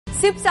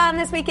Soup's on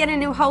this weekend in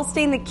New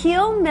Holstein. The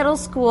Kiel Middle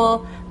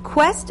School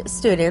Quest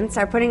students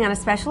are putting on a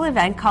special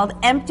event called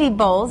Empty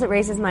Bowls. It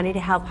raises money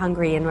to help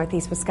hungry in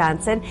Northeast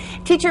Wisconsin.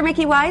 Teacher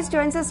Mickey Wise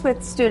joins us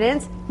with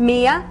students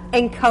Mia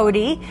and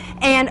Cody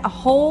and a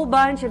whole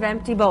bunch of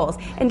empty bowls.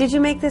 And did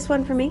you make this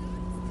one for me?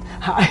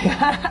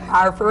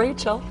 R for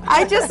Rachel.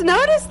 I just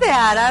noticed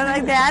that. I'm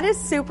like, that is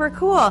super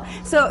cool.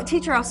 So,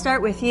 teacher, I'll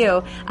start with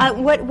you.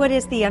 What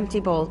is the Empty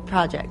Bowl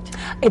project?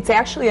 It's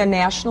actually a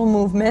national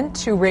movement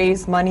to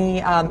raise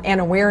money and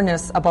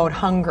awareness about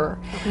hunger.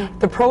 Mm-hmm.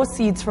 The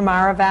proceeds from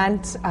our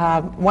event,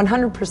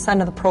 100%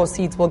 of the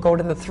proceeds will go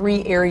to the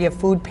 3 area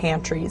food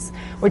pantries,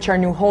 which are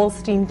New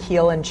Holstein,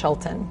 Kiel, and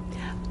Chilton.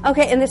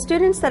 Okay, and the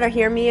students that are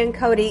here, Mia and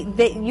Cody,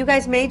 you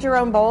guys made your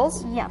own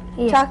bowls? Yeah.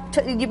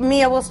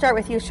 Mia, we'll start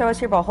with you. Show us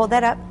your bowl. Hold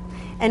that up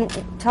and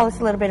tell us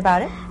a little bit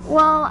about it.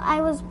 Well, I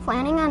was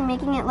planning on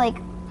making it like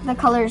the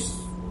colors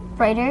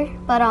brighter,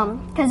 but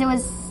because it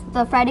was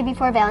the Friday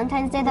before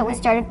Valentine's Day that we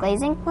started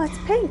glazing. Well, it's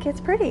pink. It's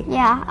pretty.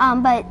 Yeah,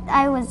 but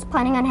I was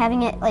planning on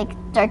having it like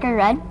darker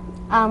red,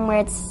 where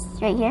it's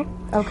right here.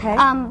 Okay.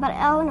 But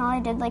all in all,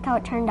 I did like how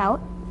it turned out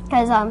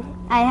because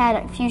I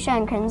had fuchsia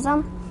and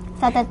crimson.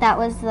 Thought that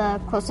was the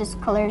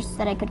closest colors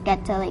that I could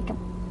get to like a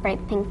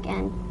bright pink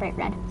and bright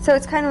red. So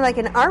it's kind of like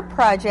an art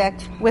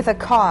project with a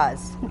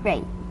cause.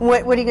 Right.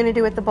 What are you going to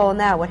do with the bowl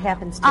now? What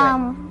happens to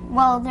it?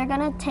 Well, they're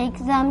going to take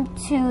them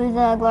to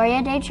the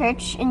Gloria Day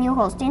Church in New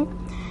Holstein,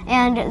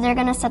 and they're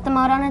going to set them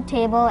out on a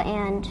table,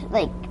 and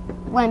like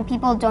when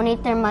people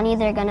donate their money,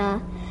 they're going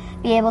to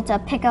be able to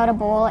pick out a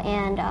bowl,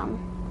 and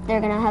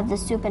they're going to have the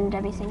soup and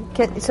everything.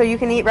 So you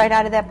can eat right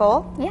out of that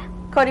bowl? Yeah.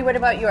 Cody, what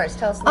about yours?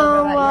 Tell us a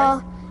little bit about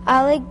yours.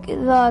 I like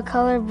the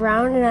color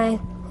brown and I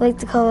like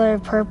the color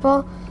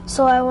purple,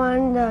 so I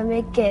wanted to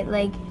make it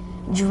like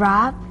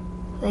drop,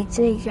 like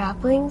to make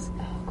droplings,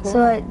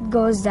 so it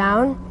goes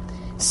down.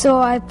 So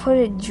I put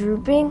it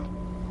drooping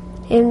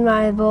in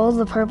my bowl,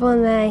 the purple,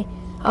 and then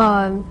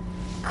I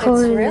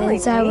coated it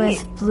inside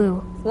with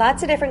blue.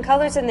 Lots of different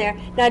colors in there.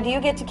 Now, do you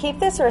get to keep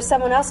this, or is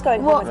someone else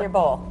going home with your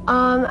bowl?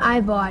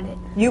 I bought it.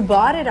 You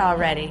bought it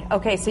already.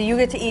 Okay, so you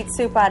get to eat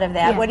soup out of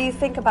that. Yeah. What do you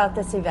think about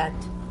this event?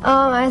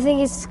 I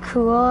think it's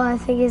cool. I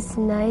think it's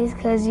nice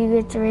because you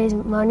get to raise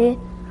money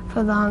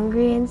for the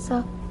hungry and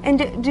stuff.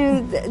 And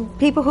do the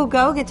people who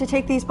go get to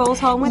take these bowls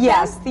home with them?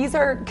 Yes, these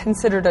are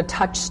considered a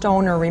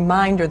touchstone or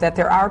reminder that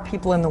there are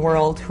people in the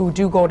world who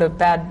do go to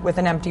bed with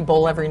an empty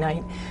bowl every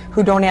night,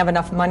 who don't have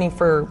enough money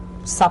for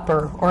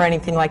supper or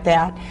anything like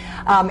that.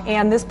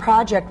 And this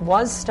project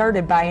was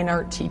started by an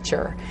art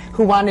teacher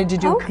who wanted to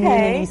do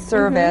community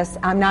service.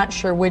 I'm not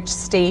sure which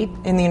state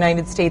in the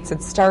United States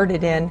it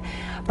started in,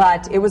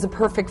 but it was a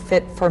perfect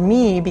fit for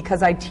me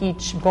because I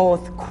teach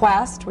both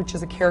Quest, which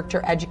is a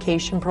character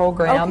education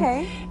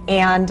program,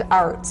 and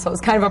art. So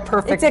it's kind of a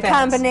perfect fit. It's a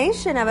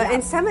combination of it.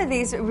 And some of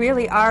these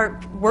really are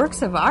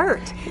works of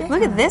art. Yeah.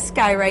 Look at this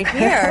guy right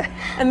here.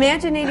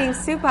 Imagine eating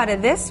soup out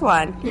of this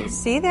one. You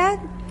see that?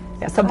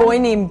 Yes, a boy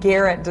named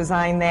Garrett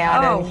designed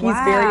that, and he's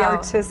very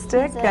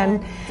artistic,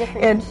 and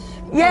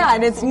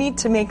it's neat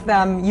to make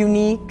them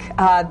unique.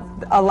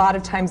 A lot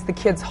of times the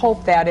kids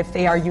hope that if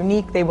they are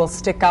unique, they will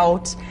stick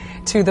out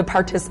to the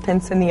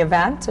participants in the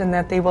event and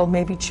that they will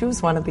maybe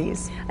choose one of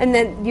these. And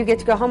then you get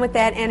to go home with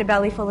that and a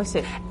belly full of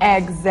soup.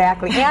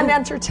 Exactly. And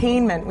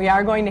entertainment. We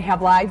are going to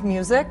have live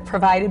music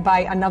provided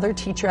by another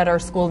teacher at our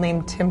school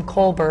named Tim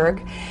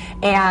Kohlberg.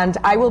 And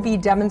I will be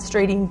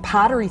demonstrating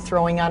pottery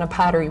throwing on a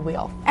pottery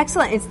wheel.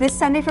 Excellent. It's this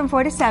Sunday from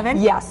 4 to 7?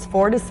 Yes,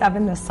 4 to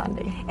 7 this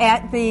Sunday.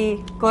 At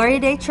the Gloria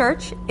Day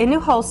Church in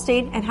New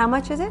Holstein. And how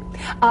much is it?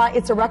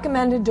 It's a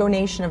recommended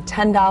donation of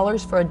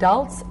 $10 for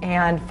adults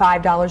and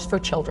 $5 for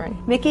children.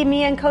 Mickey,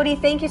 Mia, and Cody,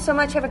 thank you so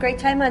much. Have a great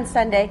time on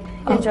Sunday.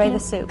 Enjoy the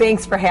soup.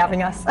 Thanks for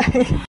having us.